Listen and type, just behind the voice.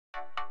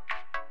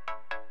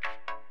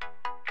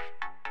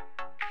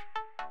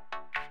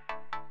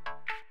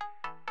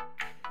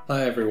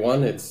Hi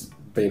everyone, it's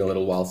been a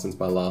little while since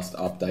my last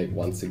update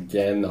once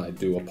again. I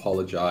do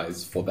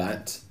apologise for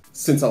that.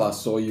 Since I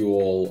last saw you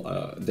all,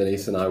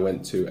 Denise and I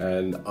went to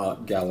an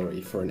art gallery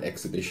for an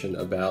exhibition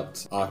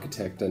about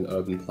architect and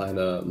urban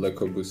planner Le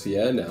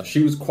Courbusier. Now,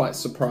 she was quite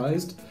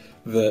surprised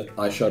that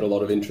I showed a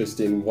lot of interest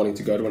in wanting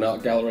to go to an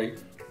art gallery.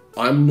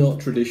 I'm not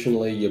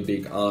traditionally a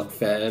big art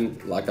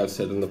fan. Like I've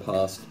said in the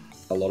past,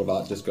 a lot of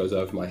art just goes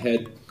over my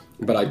head.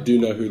 But I do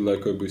know who Le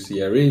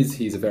Courbusier is.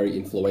 He's a very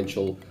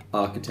influential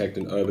architect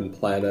and urban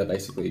planner,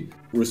 basically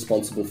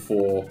responsible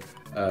for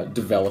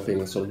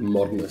developing a sort of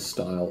modernist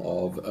style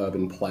of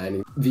urban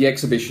planning. The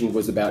exhibition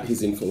was about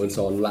his influence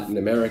on Latin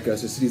America.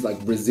 So cities like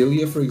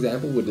Brasilia, for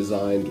example, were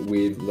designed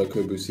with Le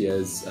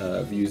Corbusier's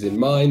views in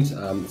mind.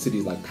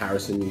 Cities like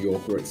Paris and New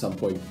York were at some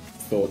point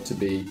thought to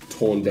be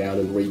torn down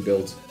and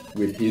rebuilt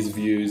with his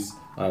views,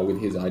 with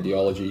his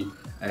ideology.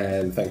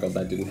 And thank God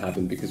that didn't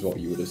happen, because what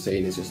you would have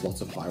seen is just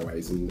lots of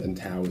highways and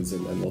towers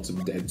and lots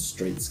of dead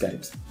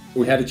streetscapes.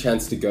 We had a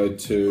chance to go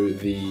to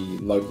the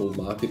local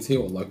markets here,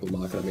 or local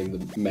market, I mean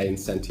the main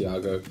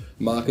Santiago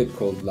market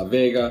called La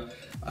Vega.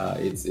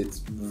 It's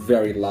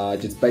very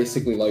large. It's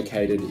basically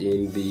located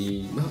in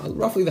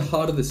roughly the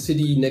heart of the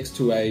city, next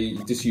to a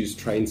disused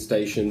train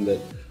station that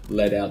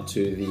led out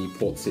to the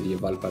port city of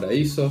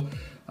Valparaiso.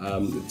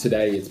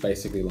 Today it's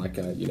basically like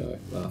a,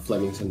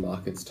 Flemington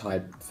Markets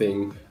type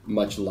thing,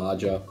 much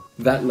larger.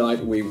 That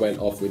night we went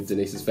off with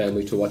Denise's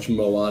family to watch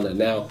Moana.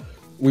 Now,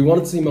 we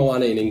wanted to see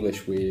Moana in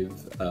English with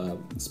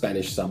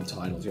Spanish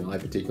subtitles. I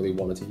particularly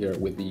wanted to hear it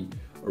with the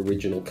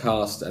original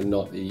cast and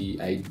not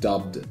a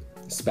dubbed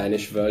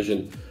Spanish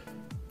version.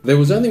 There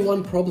was only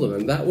one problem,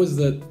 and that was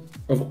that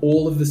of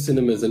all of the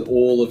cinemas and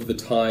all of the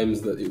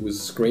times that it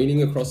was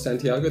screening across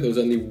Santiago, there was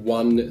only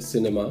one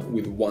cinema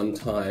with one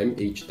time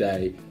each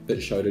day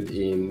that showed it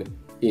in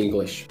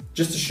English.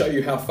 Just to show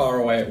you how far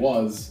away it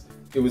was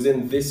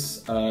in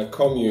this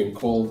commune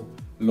called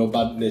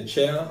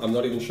Lobadnechea. I'm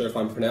not even sure if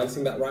I'm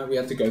pronouncing that right. We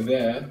had to go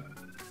there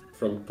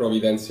from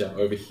Providencia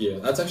over here.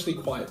 That's actually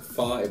quite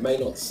far. It may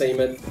not seem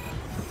it.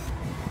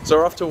 So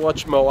we're off to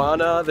watch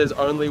Moana. There's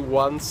only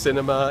one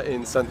cinema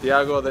in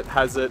Santiago that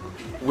has it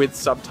with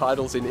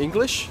subtitles in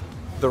English.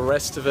 The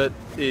rest of it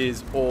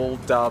is all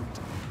dubbed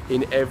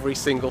in every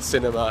single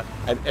cinema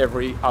and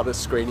every other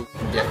screening. You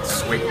can get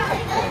sweet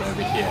popcorn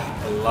over here.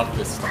 I love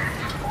this stuff.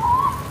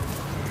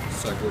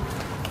 So good.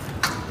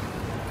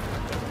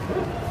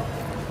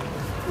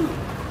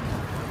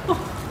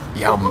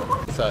 Yum.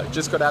 So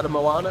just got out of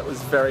Moana. It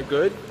was very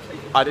good.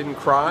 I didn't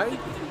cry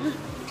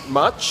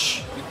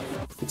much.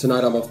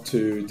 Tonight I'm off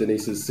to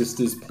Denise's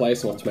sister's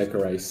place. I'm off to make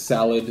her a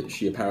salad.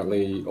 She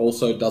apparently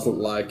also doesn't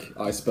like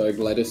iceberg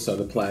lettuce, so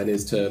the plan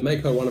is to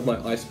make her one of my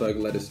iceberg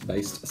lettuce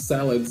based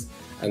salads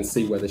and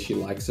see whether she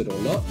likes it or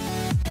not.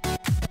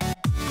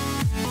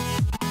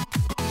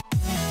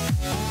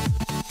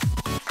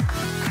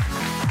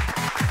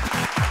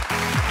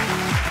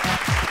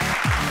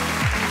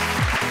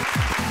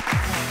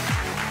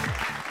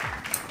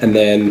 And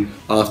then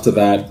after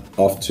that,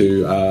 off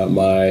to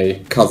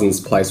my cousin's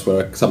place,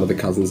 where some of the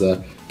cousins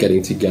are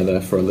getting together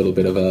for a little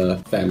bit of a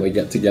family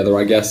get-together,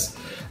 I guess.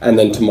 And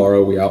then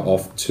tomorrow we are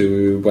off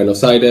to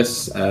Buenos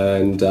Aires,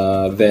 and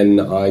then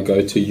I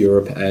go to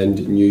Europe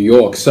and New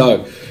York.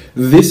 So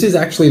this is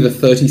actually the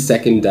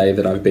 32nd day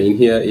that I've been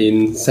here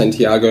in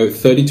Santiago.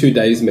 32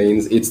 days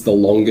means it's the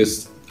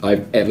longest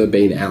I've ever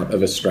been out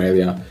of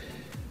Australia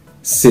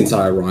since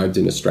I arrived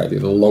in Australia.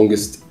 The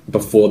longest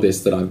before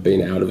this that I've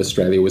been out of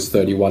Australia was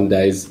 31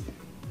 days.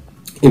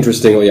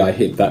 Interestingly, I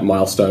hit that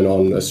milestone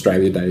on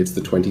Australia Day. It's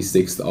the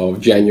 26th of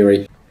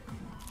January.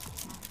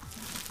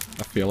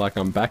 I feel like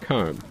I'm back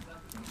home.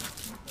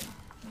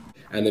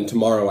 And then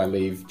tomorrow I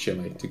leave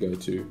Chile to go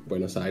to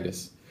Buenos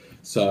Aires.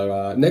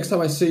 So next time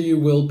I see you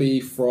will be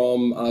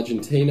from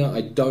Argentina.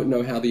 I don't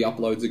know how the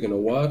uploads are going to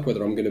work,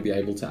 whether I'm going to be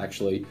able to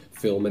actually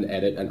film and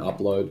edit and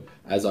upload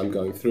as I'm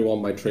going through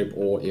on my trip,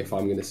 or if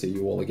I'm going to see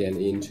you all again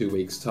in 2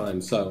 weeks' time.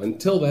 So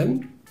until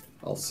then,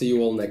 I'll see you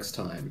all next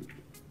time.